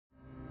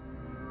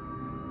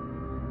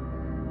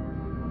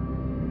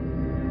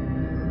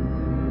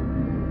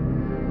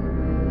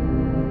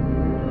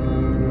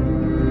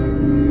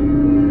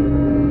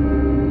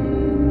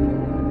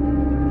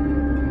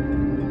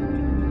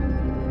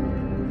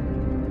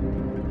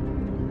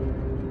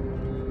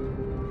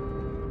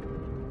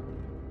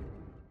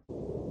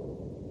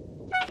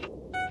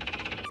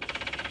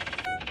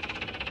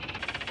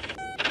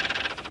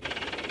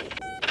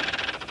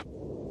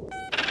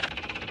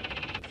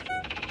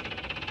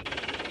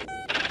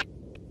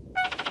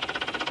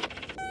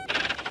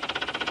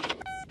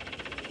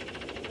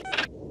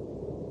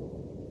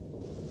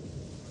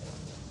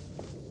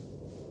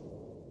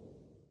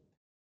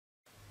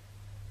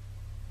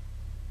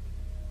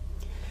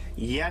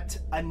Yet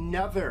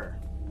another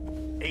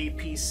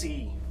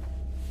APC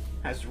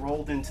has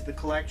rolled into the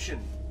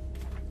collection,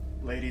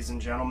 ladies and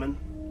gentlemen.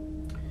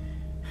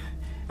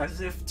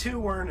 As if two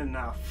weren't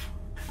enough.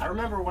 I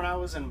remember when I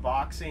was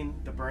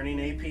unboxing the burning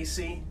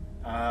APC,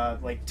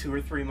 like 2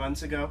 or 3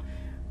 months ago,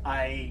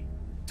 I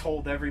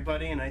told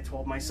everybody and I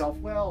told myself,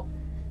 well,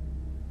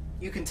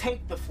 you can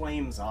take the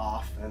flames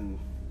off and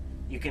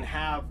you can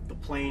have the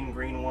plain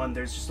green one.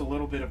 There's just a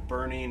little bit of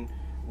burning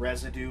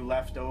residue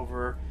left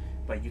over,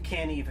 but you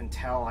can't even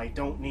tell. I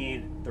don't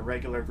need the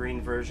regular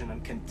green version.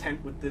 I'm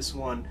content with this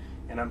one,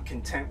 and I'm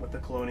content with the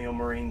Colonial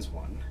Marines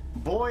one.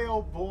 Boy,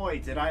 oh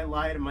boy, did I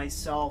lie to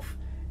myself,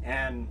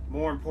 and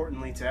more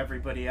importantly to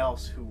everybody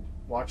else who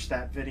watched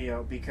that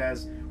video,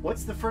 because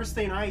what's the first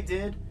thing I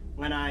did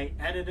when I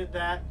edited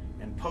that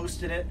and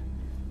posted it?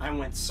 I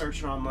went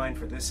searching online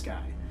for this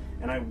guy,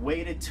 and I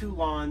waited too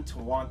long to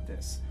want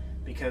this,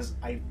 because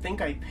I think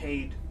I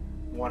paid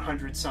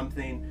 100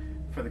 something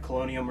for the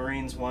Colonial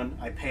Marines one.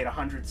 I paid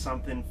 100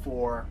 something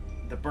for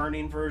the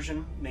burning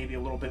version, maybe a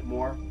little bit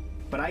more,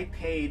 but I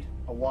paid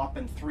a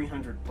whopping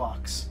 300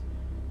 bucks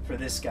for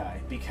this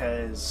guy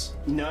because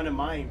none of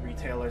my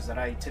retailers that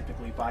I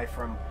typically buy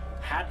from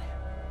had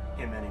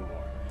him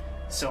anymore.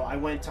 So I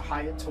went to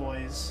Hiya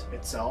Toys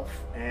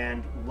itself,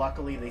 and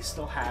luckily they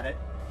still had it.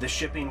 The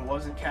shipping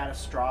wasn't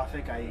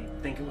catastrophic. I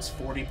think it was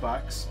 40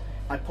 bucks.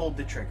 I pulled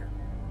the trigger.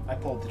 I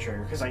pulled the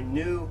trigger because I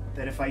knew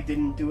that if I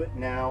didn't do it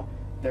now,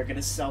 they're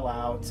gonna sell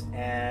out,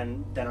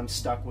 and then I'm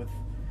stuck with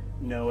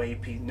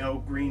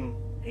no green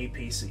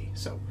APC.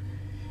 So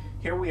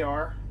here we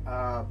are.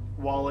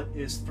 Wallet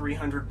is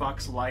 300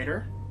 bucks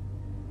lighter,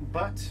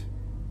 but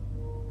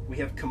we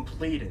have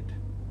completed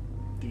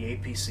the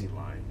APC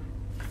line.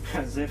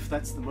 As if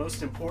that's the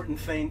most important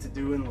thing to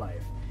do in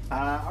life.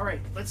 All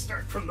right, let's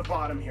start from the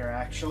bottom here.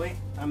 Actually,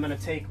 I'm gonna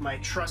take my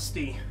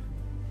trusty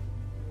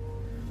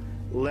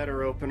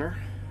letter opener,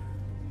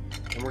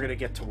 and we're gonna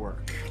get to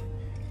work,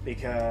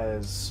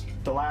 because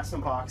the last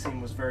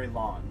unboxing was very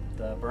long.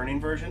 The burning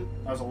version,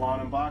 that was a long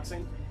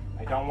unboxing.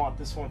 I don't want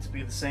this one to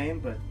be the same,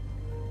 but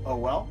oh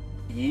well.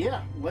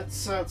 Yeah,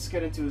 let's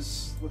get into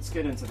this.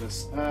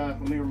 Let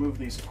me remove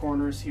these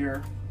corners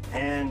here,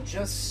 and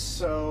just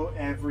so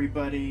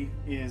everybody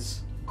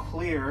is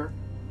clear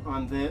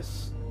on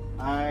this,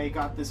 I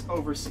got this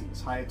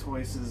overseas. Hiya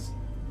Toys is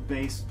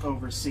based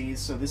overseas,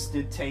 so this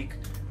did take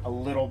a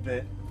little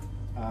bit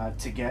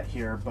to get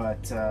here,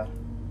 but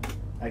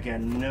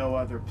again, no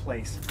other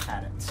place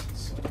had it.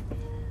 So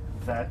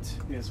that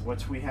is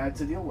what we had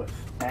to deal with.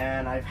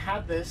 And I've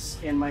had this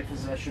in my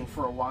possession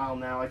for a while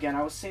now. Again,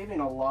 I was saving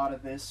a lot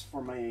of this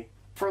for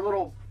a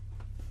little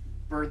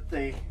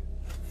birthday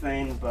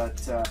thing,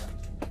 but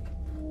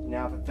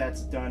now that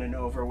that's done and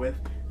over with,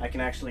 I can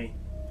actually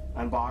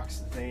unbox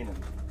the thing and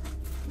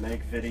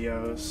make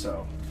videos.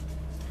 So,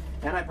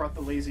 and I brought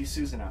the Lazy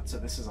Susan out, so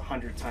this is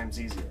 100 times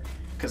easier.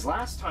 Because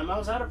last time I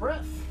was out of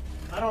breath.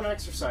 I don't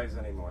exercise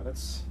anymore.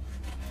 That's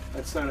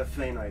not a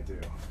thing I do.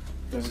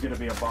 There's going to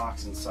be a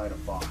box inside a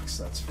box,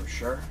 that's for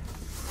sure.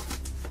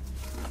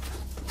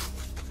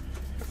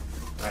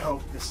 I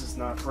hope this is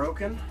not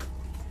broken.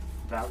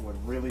 That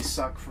would really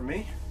suck for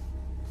me.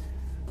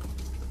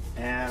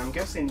 And I'm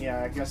guessing,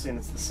 yeah, I'm guessing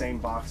it's the same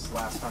box as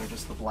last time,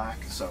 just the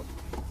black. So,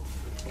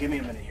 give me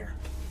a minute here.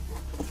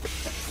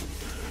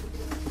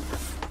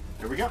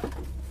 Here we go.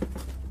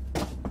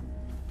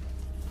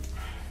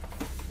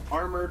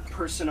 Armored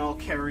Personnel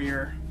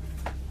Carrier,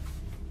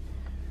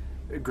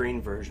 a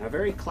green version. A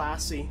very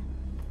classy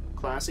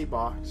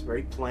box,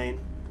 very plain.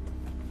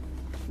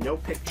 No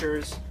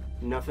pictures,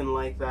 nothing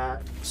like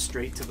that.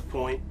 Straight to the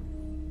point.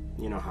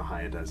 You know how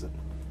Hiya does it.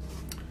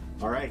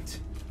 Alright,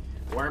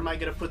 where am I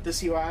going to put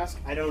this, you ask?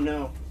 I don't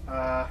know.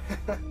 I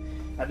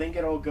think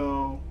it'll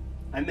go...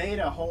 I made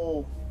a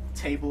whole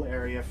table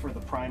area for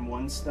the Prime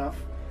 1 stuff.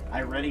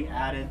 I already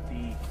added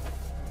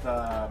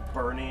the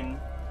burning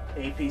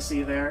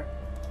APC there,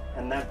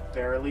 and that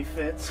barely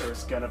fits, or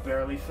it's gonna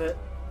barely fit.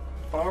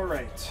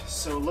 Alright,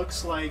 so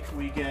looks like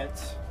we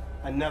get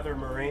another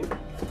Marine.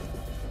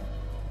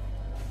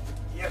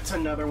 Yet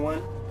another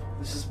one.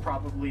 This is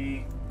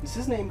probably... Is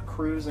his name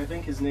Cruz? I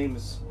think his name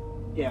is...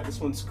 Yeah, this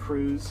one's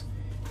Cruz.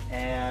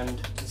 And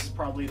this is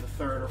probably the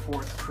 3rd or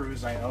 4th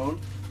Cruz I own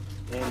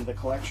in the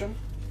collection.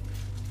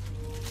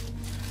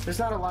 There's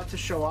not a lot to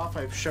show off.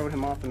 I've shown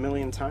him off a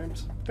million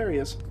times. There he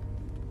is.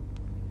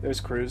 There's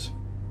Cruz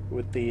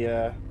with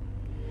the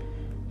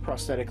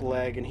prosthetic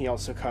leg, and he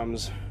also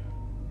comes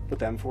with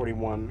the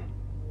M41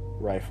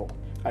 rifle.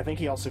 I think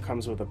he also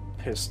comes with a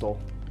pistol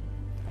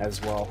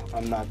as well.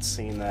 I'm not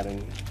seeing that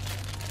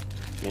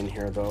in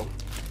here though.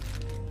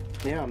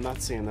 Yeah, I'm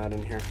not seeing that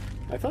in here.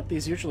 I thought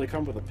these usually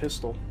come with a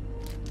pistol.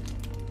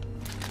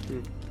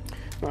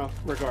 Well,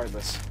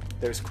 regardless,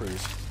 there's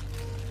Cruz.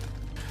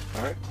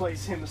 Alright,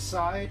 place him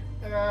aside.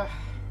 How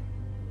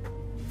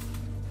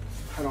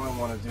do I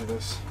want to do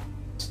this?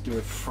 Let's do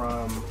it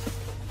from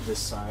this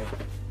side.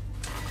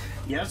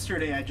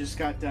 Yesterday I just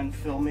got done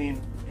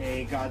filming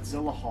a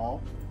Godzilla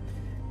haul,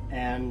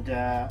 and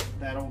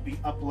that'll be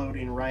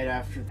uploading right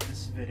after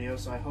this video,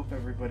 so I hope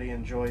everybody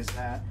enjoys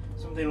that.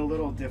 Something a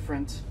little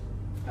different.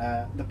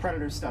 The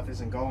Predator stuff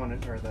isn't going,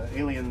 or the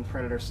Alien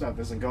Predator stuff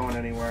isn't going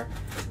anywhere,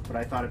 but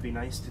I thought it'd be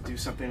nice to do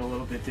something a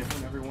little bit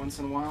different every once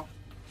in a while.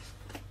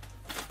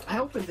 I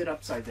opened it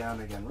upside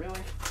down again,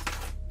 really?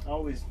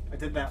 I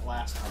did that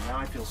last time, now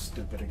I feel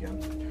stupid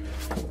again.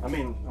 I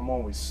mean, I'm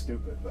always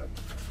stupid, but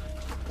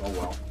oh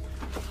well.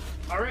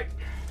 Alright.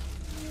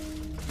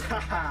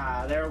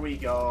 Haha, there we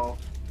go.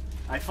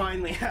 I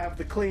finally have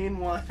the clean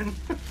one.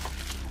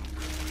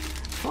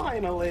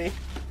 Finally.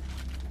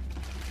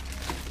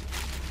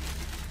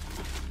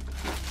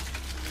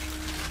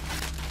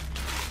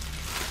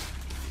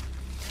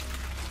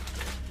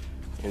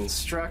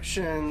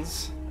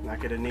 Instructions, not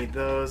gonna need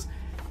those.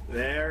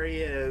 There he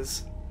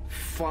is.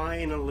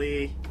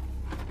 Finally,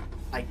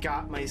 I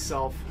got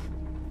myself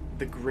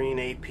the green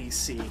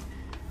APC,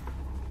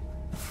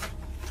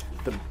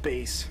 the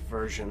base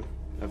version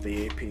of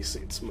the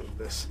APC. Let's move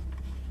this.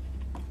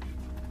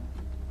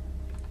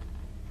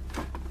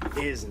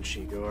 Isn't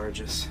she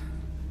gorgeous?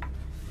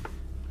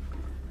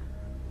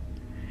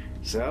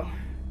 So,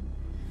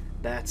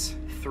 that's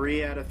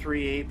 3 out of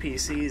 3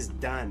 APCs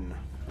done.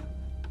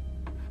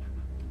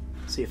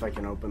 See if I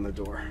can open the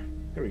door.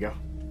 There we go.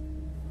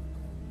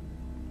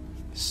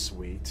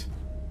 Sweet.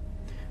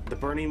 The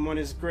burning one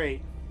is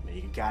great, but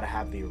you gotta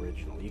have the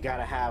original. You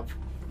gotta have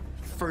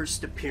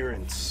first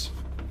appearance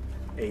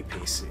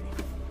APC.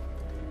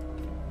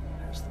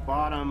 There's the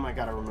bottom. I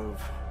gotta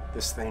remove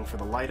this thing for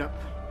the light up.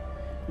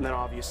 And then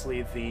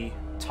obviously the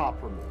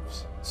top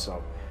removes.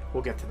 So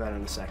we'll get to that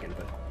in a second,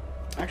 but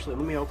actually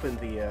let me open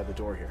the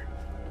door here.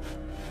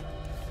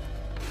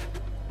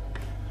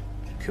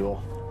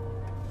 Cool.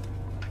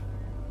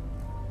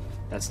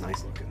 That's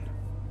nice looking.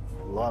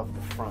 Love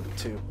the front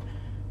too.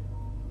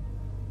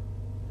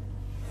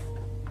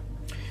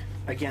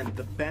 Again,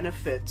 the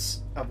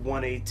benefits of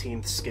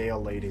 1/18th scale,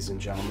 ladies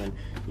and gentlemen,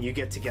 you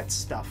get to get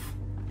stuff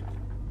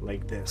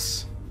like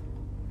this.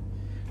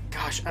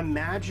 Gosh,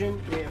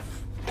 imagine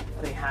if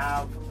they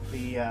have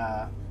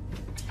the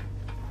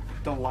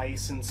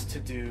license to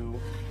do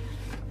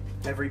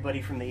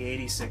everybody from the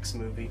 '86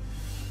 movie.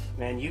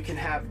 Man, you can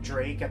have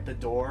Drake at the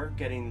door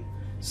getting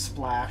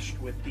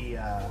splashed with the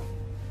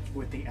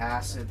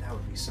acid. That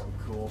would be so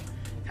cool.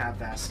 Have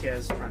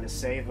Vasquez trying to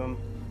save him.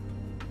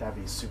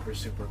 That'd be super,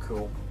 super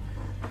cool.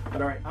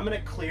 But alright, I'm going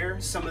to clear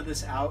some of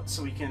this out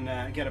so we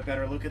can get a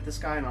better look at this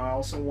guy, and I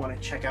also want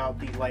to check out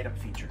the light up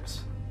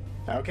features.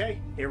 Okay,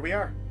 here we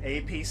are,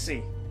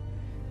 APC.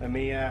 Let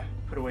me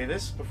put away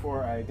this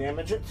before I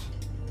damage it.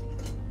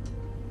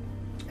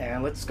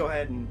 And let's go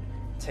ahead and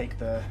take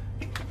the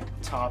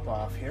top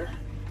off here.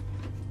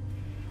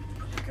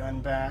 Put the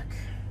gun back.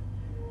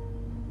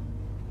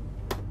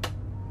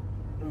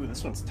 Ooh,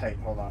 this one's tight.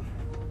 Hold on.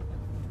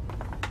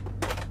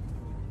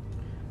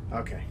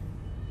 Okay,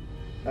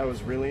 that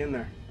was really in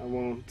there. I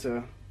won't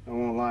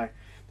lie.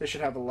 This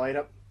should have a light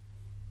up,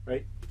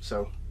 right?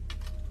 So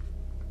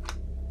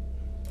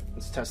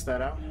let's test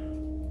that out.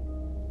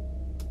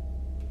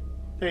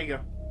 There you go.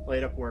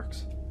 Light up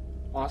works.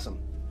 Awesome.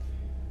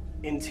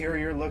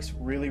 Interior looks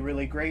really,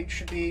 really great.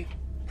 Should be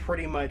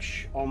pretty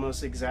much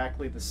almost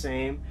exactly the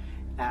same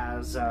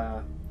as,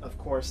 of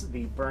course,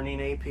 the burning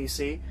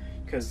APC,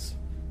 because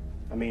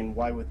I mean,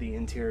 why would the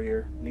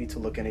interior need to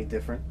look any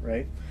different,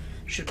 right?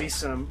 Should be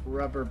some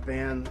rubber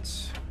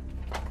bands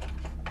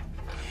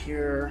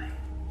here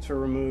to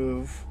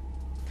remove.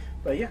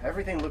 But yeah,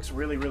 everything looks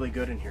really, really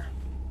good in here.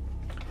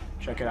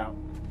 Check it out.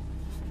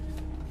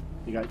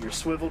 You got your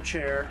swivel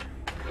chair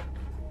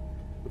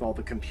with all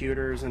the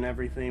computers and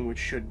everything, which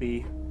should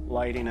be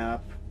lighting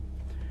up.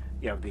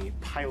 You have the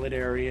pilot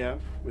area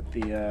with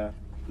the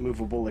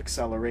movable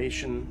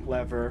acceleration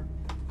lever.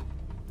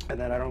 And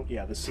then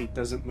the seat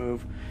doesn't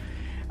move.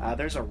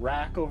 There's a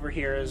rack over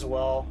here as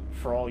well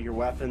for all your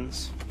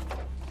weapons.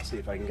 Let's see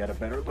if I can get a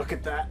better look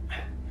at that.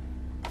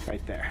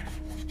 Right there.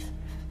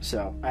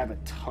 So I have a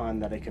ton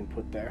that I can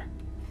put there.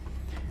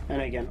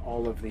 And again,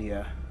 all of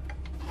the...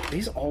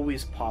 these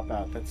always pop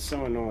out. That's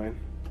so annoying.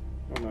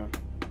 Hold on.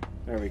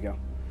 There we go.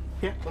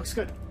 Yeah, looks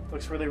good.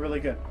 Looks really, really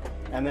good.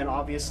 And then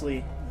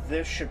obviously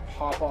this should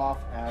pop off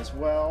as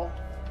well.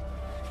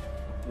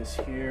 This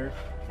here.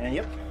 And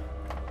yep.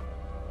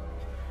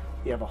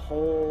 You have a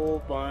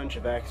whole bunch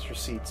of extra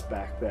seats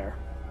back there,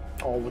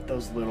 all with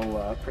those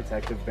little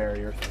protective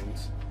barrier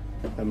things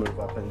that move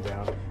up and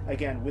down.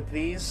 Again, with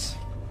these,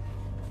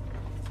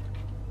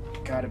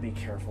 gotta be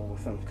careful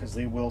with them because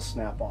they will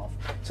snap off.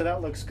 So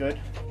that looks good.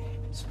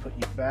 Let's put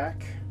you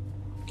back.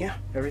 Yeah,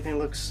 everything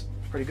looks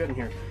pretty good in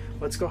here.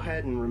 Let's go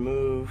ahead and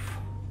remove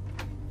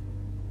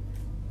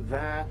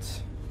that.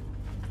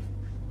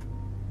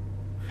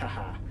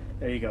 Haha,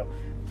 there you go.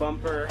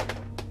 Bumper.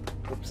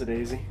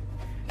 Whoops-a-daisy.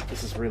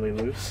 This is really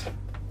loose.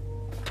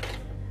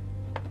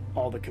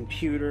 All the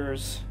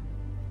computers,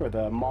 or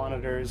the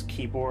monitors,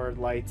 keyboard,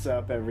 lights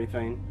up,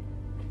 everything.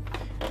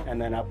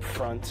 And then up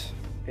front,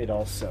 it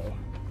also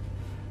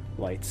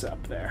lights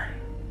up there.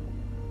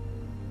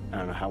 I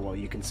don't know how well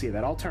you can see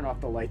that. I'll turn off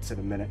the lights in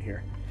a minute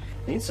here.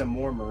 Need some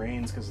more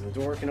Marines because the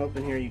door can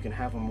open here. You can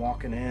have them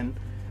walking in.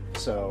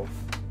 So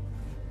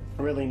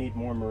I really need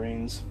more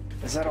Marines.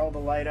 Is that all the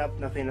light up?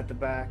 Nothing at the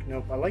back?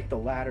 Nope. I like the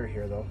ladder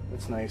here though.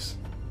 That's nice.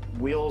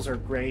 Wheels are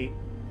great.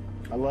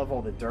 I love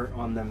all the dirt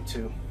on them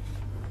too.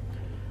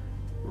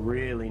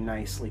 Really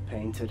nicely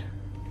painted.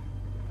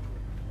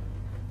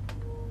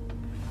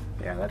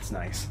 Yeah, that's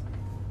nice.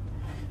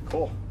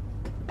 Cool.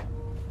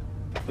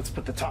 Let's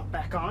put the top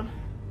back on.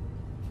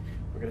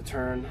 We're gonna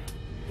turn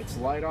its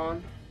light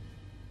on.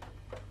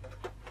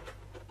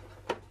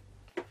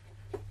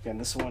 Again,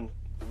 this one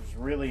was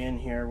really in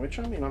here, which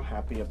I mean I'm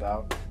happy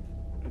about.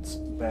 It's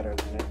better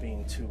than it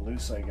being too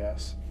loose, I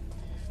guess.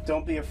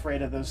 Don't be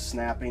afraid of those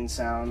snapping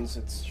sounds.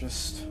 It's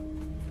just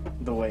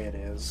the way it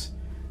is.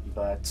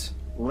 But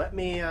let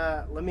me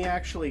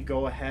actually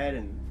go ahead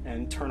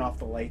and turn off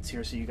the lights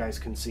here so you guys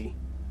can see.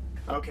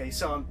 Okay,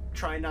 so I'm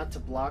trying not to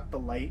block the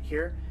light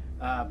here,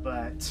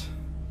 but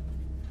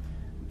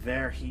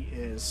there he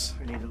is.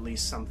 I need at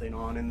least something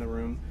on in the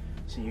room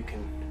so you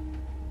can...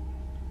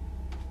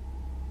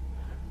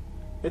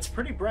 It's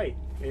pretty bright.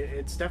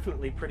 It's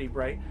definitely pretty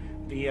bright.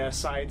 The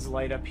sides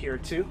light up here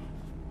too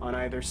on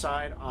either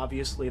side.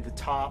 Obviously the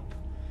top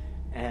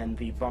and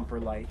the bumper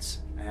lights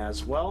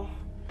as well.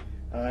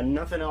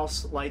 Nothing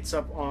else lights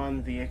up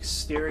on the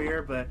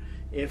exterior, but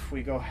if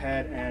we go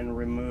ahead and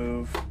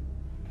remove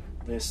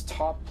this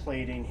top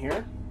plating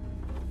here,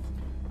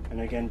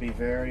 and again be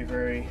very,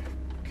 very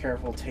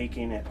careful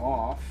taking it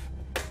off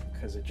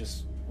because it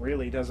just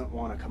really doesn't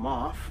want to come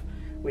off,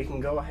 we can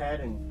go ahead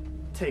and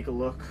take a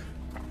look.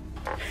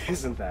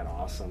 Isn't that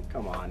awesome?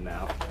 Come on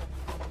now.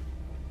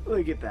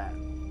 Look at that.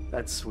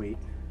 That's sweet.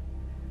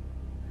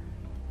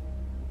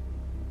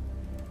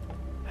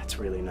 That's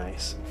really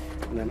nice.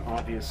 And then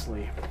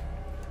obviously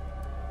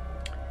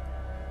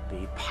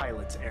the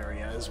pilot's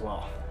area as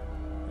well.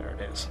 There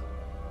it is.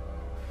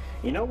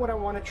 You know what I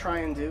want to try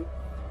and do?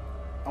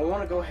 I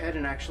want to go ahead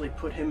and actually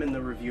put him in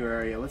the review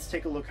area. Let's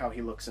take a look how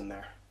he looks in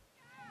there.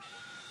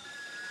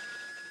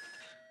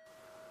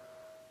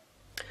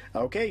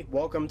 Okay,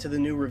 welcome to the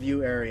new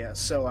review area.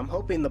 So I'm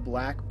hoping the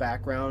black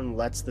background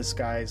lets this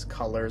guy's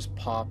colors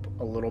pop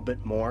a little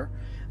bit more,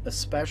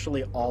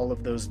 especially all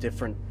of those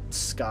different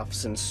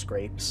scuffs and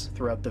scrapes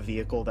throughout the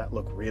vehicle that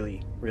look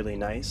really, really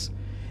nice.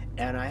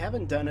 And I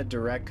haven't done a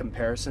direct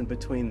comparison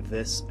between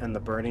this and the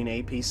burning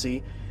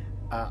APC.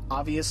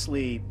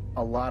 Obviously,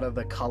 a lot of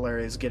the color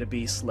is going to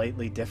be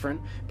slightly different,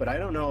 but I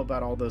don't know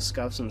about all those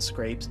scuffs and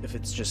scrapes if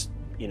it's just,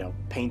 you know,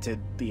 painted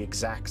the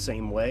exact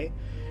same way.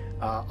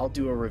 I'll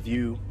do a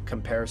review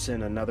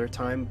comparison another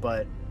time,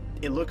 but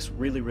it looks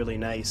really, really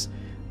nice.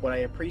 What I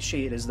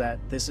appreciate is that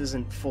this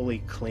isn't fully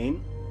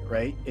clean,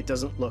 right? It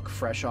doesn't look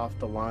fresh off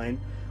the line.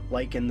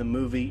 Like in the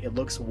movie, it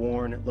looks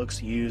worn, it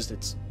looks used,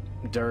 it's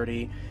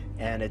dirty,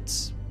 and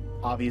it's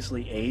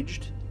obviously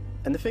aged.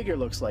 And the figure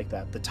looks like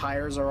that. The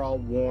tires are all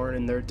worn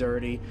and they're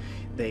dirty.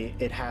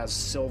 It has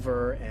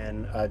silver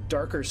and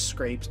darker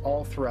scrapes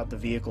all throughout the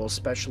vehicle,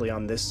 especially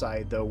on this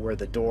side though where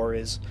the door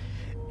is.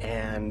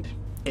 And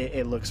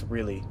it looks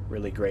really,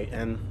 really great.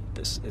 And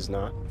this is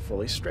not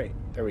fully straight.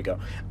 There we go.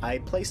 I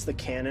placed the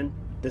cannon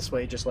this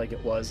way just like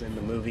it was in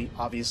the movie.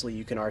 Obviously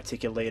you can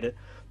articulate it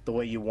the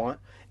way you want.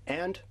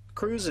 And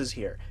Cruz is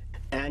here.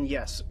 And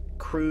yes,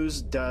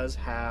 Cruz does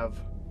have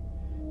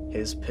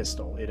his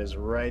pistol. It is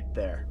right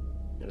there.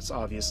 It's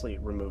obviously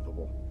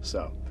removable.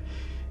 So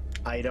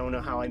I don't know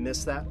how I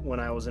missed that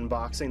when I was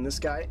unboxing this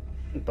guy,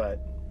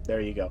 but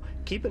there you go.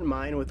 Keep in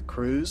mind with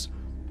Cruz,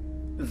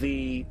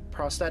 the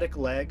prosthetic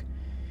leg,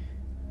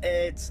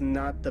 it's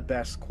not the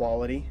best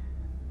quality.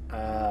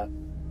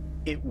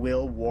 It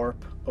will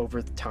warp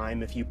over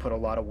time if you put a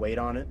lot of weight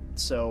on it.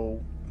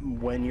 So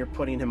when you're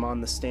putting him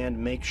on the stand,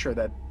 make sure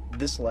that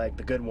this leg,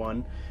 the good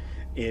one,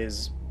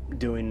 is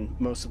doing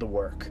most of the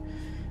work.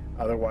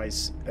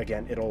 Otherwise,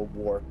 again, it'll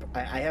warp.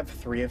 I have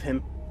 3 of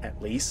him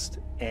at least,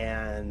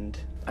 and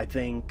I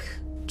think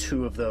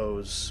 2 of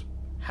those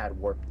had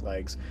warped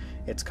legs.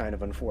 It's kind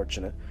of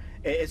unfortunate.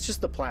 It's just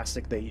the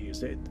plastic they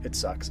used. It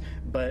sucks.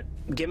 But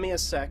give me a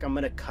sec. I'm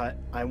going to cut.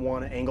 I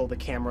want to angle the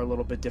camera a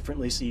little bit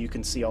differently so you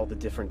can see all the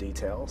different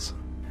details.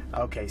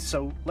 Okay,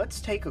 so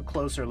let's take a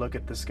closer look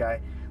at this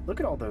guy. Look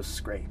at all those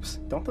scrapes.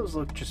 Don't those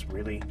look just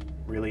really,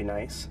 really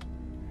nice?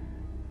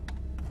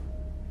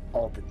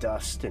 All the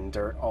dust and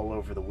dirt all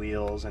over the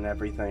wheels and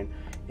everything.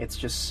 It's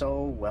just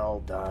so well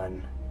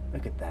done.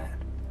 Look at that.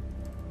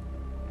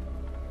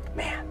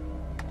 Man.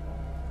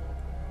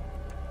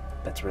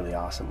 That's really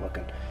awesome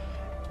looking.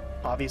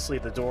 Obviously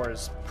the door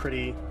is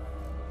pretty,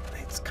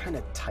 it's kind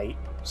of tight,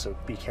 so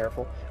be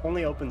careful.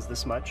 Only opens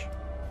this much.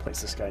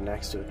 Place this guy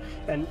next to it.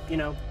 And you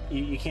know,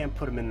 you can't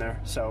put him in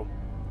there, so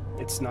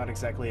it's not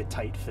exactly a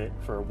tight fit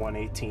for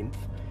 1/18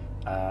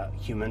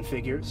 human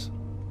figures.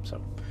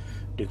 So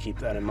do keep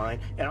that in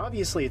mind. And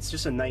obviously it's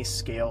just a nice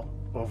scale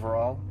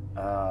overall.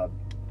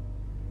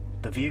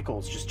 The vehicle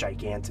is just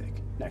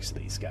gigantic next to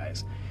these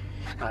guys.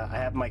 I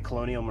have my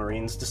Colonial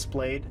Marines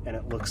displayed, and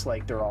it looks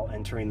like they're all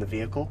entering the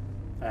vehicle.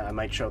 I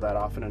might show that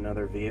off in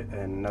another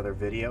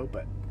video,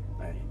 but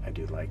I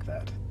do like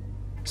that.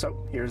 So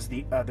here's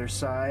the other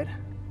side.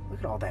 Look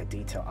at all that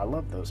detail. I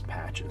love those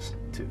patches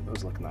too.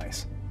 Those look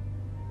nice.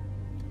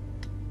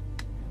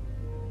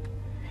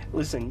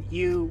 Listen,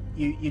 you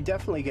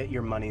definitely get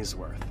your money's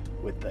worth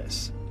with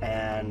this,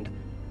 and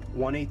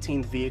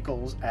 1/18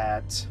 vehicles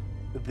at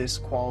this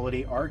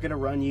quality are gonna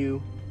run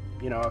you,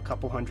 you know, a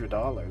couple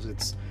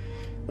 $100s.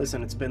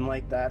 Listen, it's been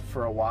like that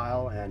for a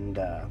while, and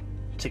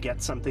to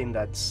get something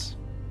that's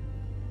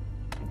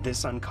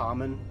this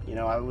uncommon, you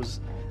know, I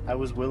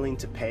was willing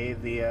to pay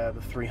the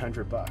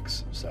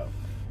 $300. So,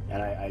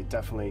 and I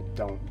definitely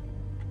don't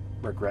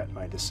regret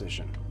my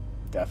decision.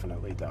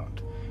 Definitely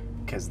don't,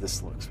 because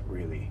this looks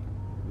really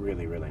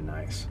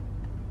nice.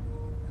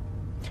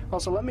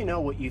 Also, let me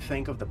know what you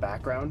think of the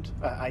background.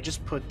 I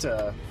just put,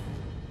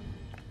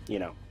 you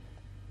know,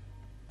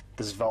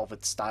 this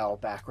velvet style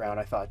background.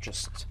 I thought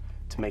just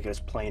to make it as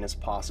plain as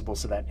possible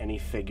so that any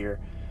figure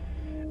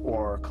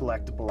or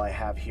collectible I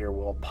have here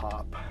will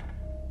pop.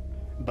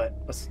 But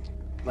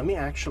let me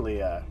actually,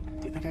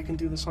 do you think I can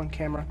do this on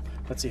camera?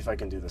 Let's see if I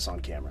can do this on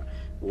camera.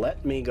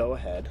 Let me go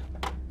ahead.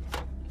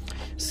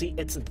 See,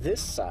 it's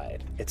this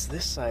side. It's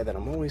this side that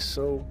I'm always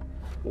so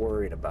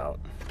worried about.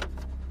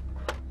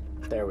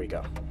 There we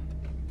go.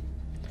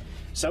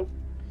 So,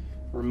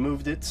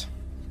 removed it.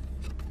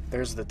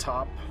 There's the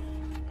top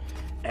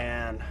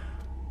and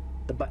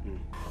the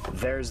button.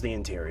 There's the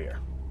interior.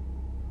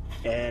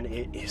 And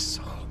it is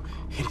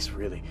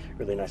really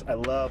nice. I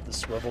love the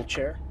swivel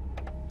chair.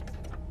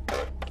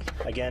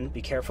 Again,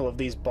 be careful of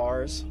these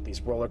bars,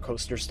 these roller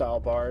coaster style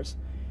bars.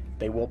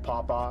 They will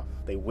pop off,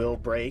 they will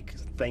break.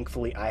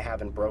 Thankfully, I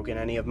haven't broken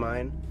any of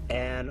mine.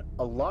 And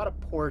a lot of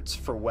ports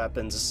for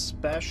weapons,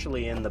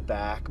 especially in the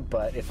back,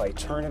 but if I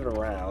turn it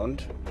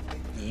around,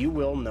 you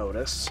will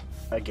notice,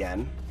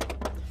 again,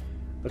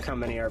 look how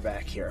many are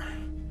back here.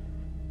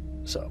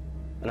 So,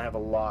 and I have a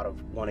lot of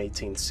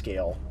 1/18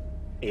 scale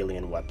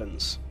alien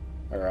weapons,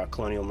 or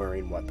colonial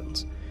marine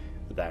weapons,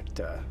 that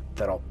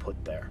I'll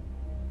put there.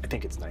 I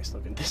think it's nice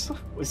looking. This,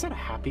 is that a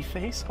happy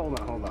face? Hold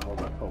on.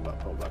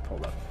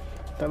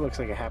 That looks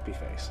like a happy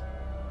face.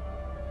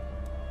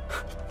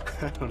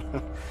 I don't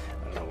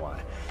know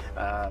why.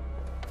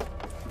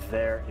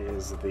 There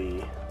is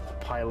the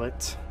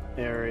pilot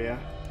area.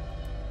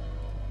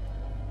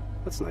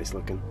 That's nice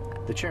looking.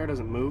 The chair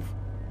doesn't move.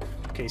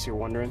 In case you're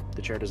wondering,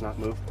 the chair does not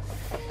move.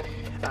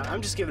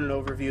 I'm just giving an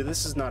overview.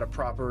 This is not a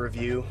proper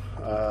review.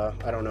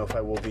 I don't know if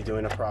I will be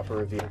doing a proper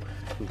review,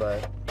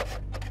 but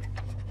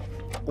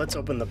let's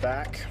open the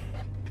back.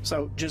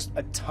 So just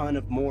a ton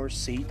of more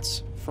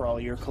seats for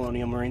all your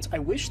Colonial Marines. I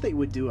wish they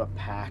would do a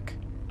pack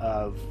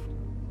of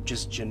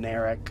just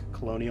generic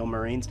Colonial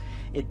Marines.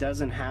 It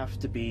doesn't have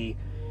to be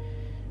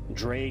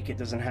Drake, it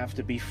doesn't have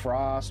to be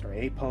Frost or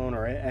Apone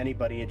or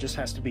anybody. It just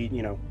has to be,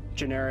 you know,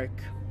 generic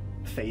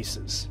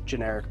faces,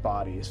 generic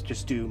bodies.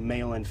 Just do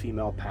male and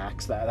female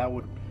packs. That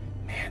would,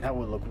 man, that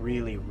would look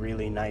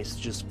really nice.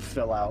 Just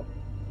fill out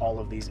all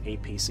of these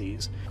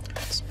APCs.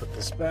 Let's put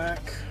this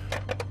back.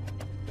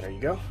 There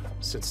you go.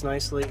 Sits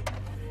nicely.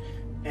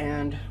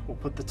 And we'll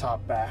put the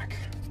top back.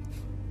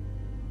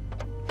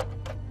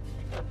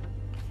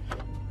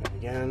 And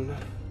again,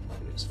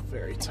 it's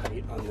very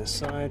tight on this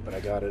side, but I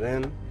got it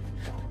in.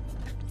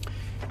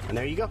 And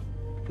there you go.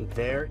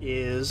 There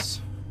is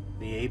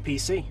the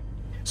APC.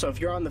 So if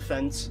you're on the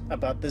fence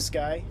about this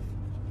guy,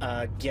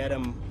 get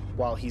him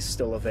while he's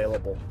still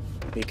available,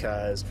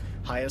 because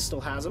Hiya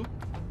still has him.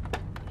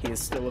 He is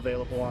still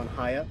available on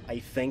Hiya. I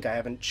think, I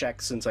haven't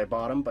checked since I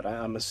bought him, but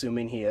I'm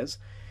assuming he is.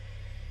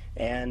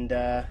 And,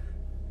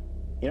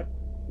 you know,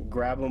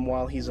 grab him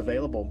while he's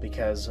available,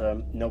 because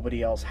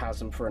nobody else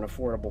has him for an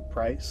affordable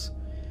price.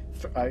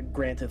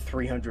 Granted,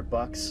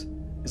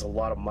 $300 is a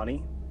lot of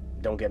money.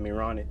 Don't get me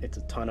wrong, it's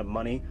a ton of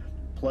money.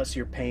 Plus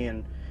you're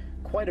paying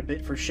quite a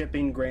bit for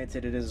shipping.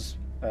 Granted, it is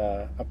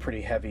a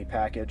pretty heavy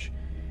package,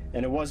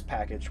 and it was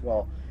packaged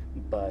well,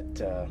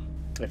 but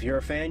if you're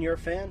a fan, you're a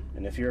fan,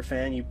 and if you're a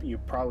fan, you're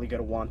probably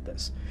going to want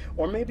this.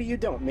 Or maybe you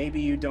don't.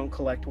 Maybe you don't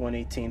collect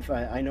 1/18.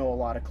 I know a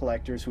lot of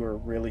collectors who are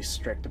really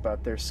strict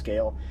about their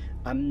scale.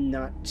 I'm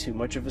not too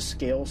much of a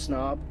scale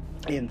snob,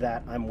 in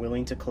that I'm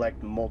willing to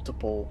collect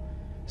multiple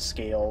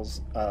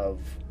scales of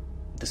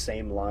the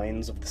same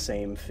lines of the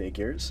same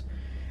figures.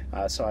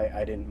 So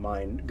I didn't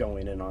mind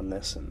going in on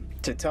this. And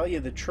to tell you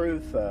the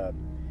truth,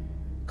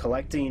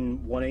 collecting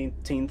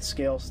 1/18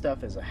 scale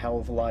stuff is a hell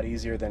of a lot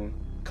easier than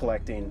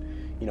collecting,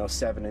 you know,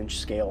 7-inch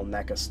scale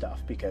NECA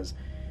stuff, because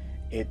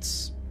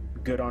it's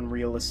good on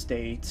real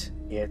estate,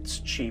 it's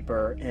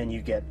cheaper, and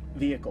you get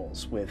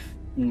vehicles. With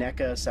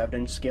NECA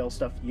 7-inch scale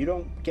stuff, you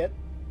don't get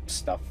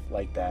stuff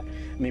like that.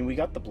 I mean, we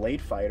got the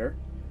Blade Fighter,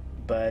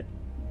 but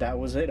that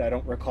was it. I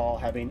don't recall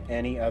having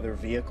any other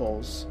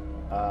vehicles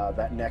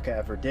that NECA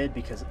ever did,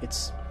 because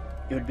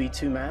it would be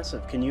too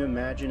massive. Can you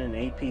imagine an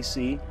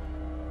APC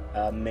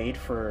made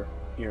for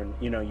your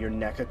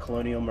NECA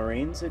Colonial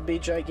Marines? It'd be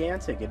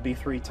gigantic. It'd be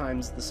 3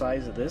 times the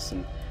size of this,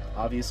 and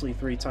obviously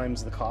 3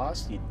 times the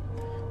cost. You'd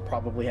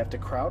probably have to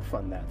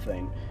crowdfund that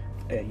thing.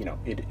 You know,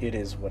 it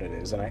is what it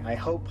is, and I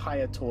hope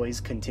Hiya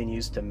Toys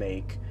continues to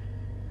make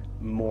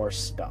more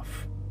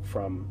stuff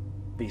from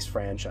these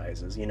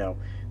franchises. You know,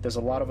 there's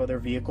a lot of other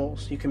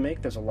vehicles you can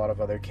make, there's a lot of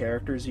other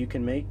characters you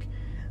can make.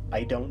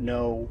 I don't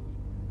know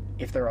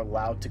if they're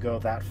allowed to go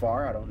that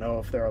far. I don't know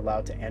if they're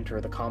allowed to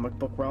enter the comic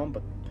book realm,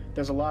 but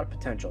there's a lot of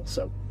potential.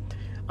 So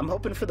I'm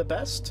hoping for the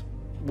best.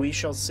 We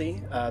shall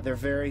see. They're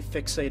very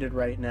fixated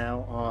right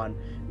now on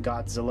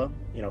Godzilla,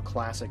 you know,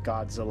 classic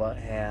Godzilla,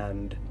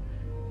 and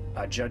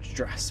Judge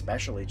Dredd,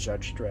 especially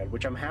Judge Dredd,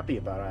 which I'm happy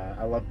about.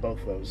 I love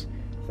both those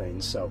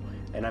things. So,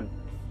 and I'm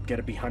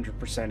gonna be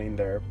 100%ing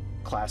their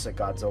classic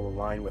Godzilla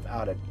line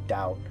without a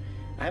doubt.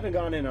 I haven't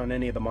gone in on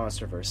any of the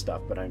MonsterVerse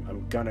stuff, but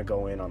I'm gonna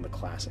go in on the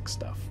classic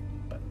stuff.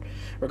 But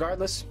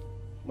regardless,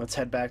 let's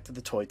head back to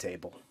the toy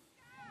table.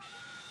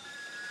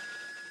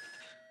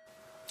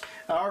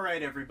 All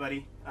right,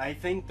 everybody. I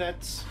think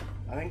that's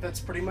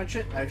pretty much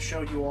it. I've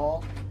showed you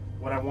all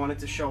what I wanted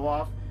to show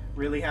off.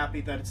 Really happy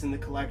that it's in the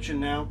collection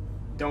now.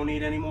 Don't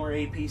need any more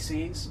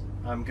APCs.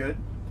 I'm good.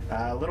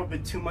 A little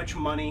bit too much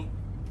money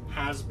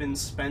has been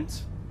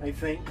spent, I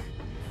think.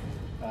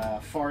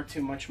 Far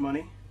too much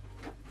money.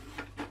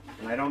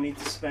 And I don't need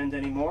to spend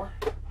any more,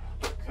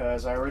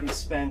 because I already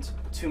spent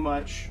too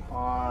much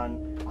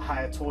on a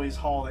Hiya Toys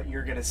haul that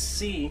you're gonna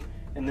see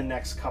in the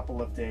next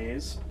couple of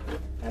days.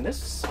 And this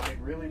side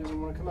really doesn't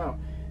want to come out.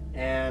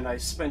 And I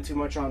spent too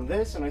much on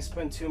this, and I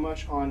spent too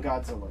much on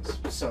Godzilla's.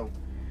 So,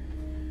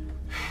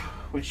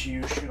 which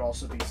you should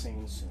also be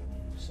seeing soon.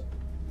 So,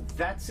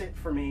 that's it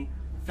for me.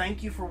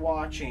 Thank you for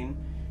watching.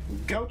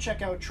 Go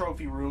check out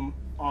Trophy Room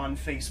on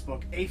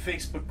Facebook, a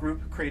Facebook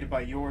group created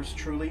by yours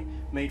truly,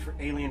 made for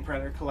alien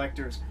predator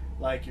collectors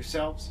like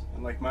yourselves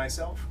and like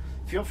myself.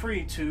 Feel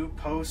free to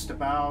post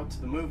about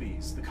the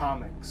movies, the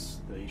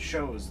comics, the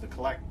shows,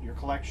 your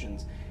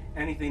collections,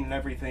 anything and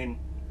everything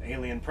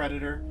alien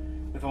predator,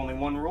 with only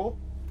one rule: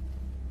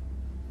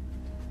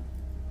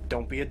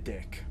 don't be a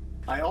dick.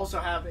 I also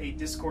have a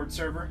Discord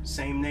server,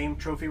 same name,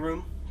 Trophy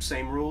Room,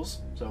 same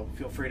rules, so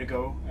feel free to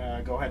go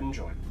ahead and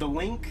join. The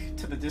link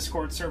to the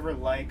Discord server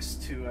likes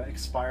to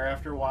expire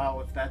after a while.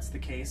 If that's the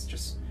case,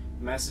 just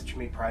message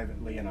me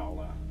privately and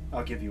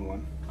I'll give you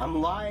one. I'm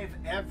live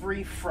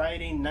every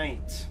Friday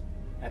night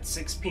at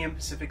 6 p.m.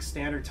 Pacific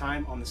Standard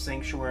Time on the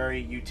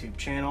Sanctuary YouTube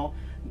channel,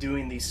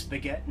 doing the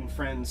Spaghetti and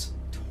Friends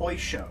Toy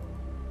Show,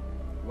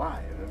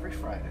 live every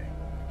Friday.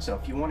 So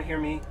if you want to hear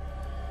me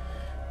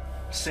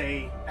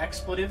say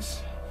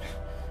expletives,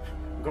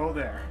 go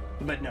there.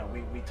 But no,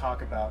 we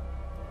talk about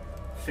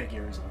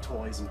figures and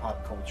toys and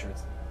pop culture.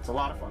 It's a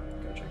lot of fun.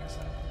 Go check us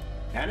out.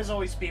 And as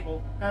always,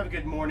 people, have a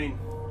good morning,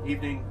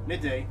 evening,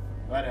 midday,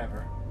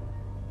 whatever,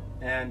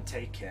 and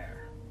take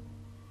care.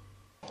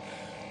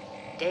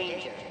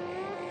 Danger.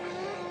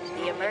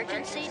 The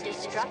emergency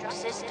destruct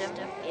system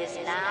is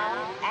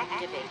now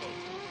activated.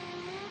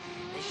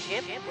 The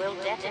ship will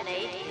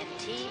detonate in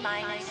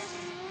T-minus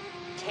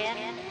 10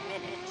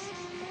 minutes.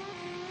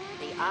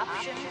 The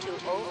option to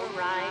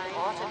override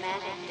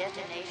automatic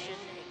detonation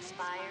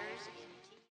expires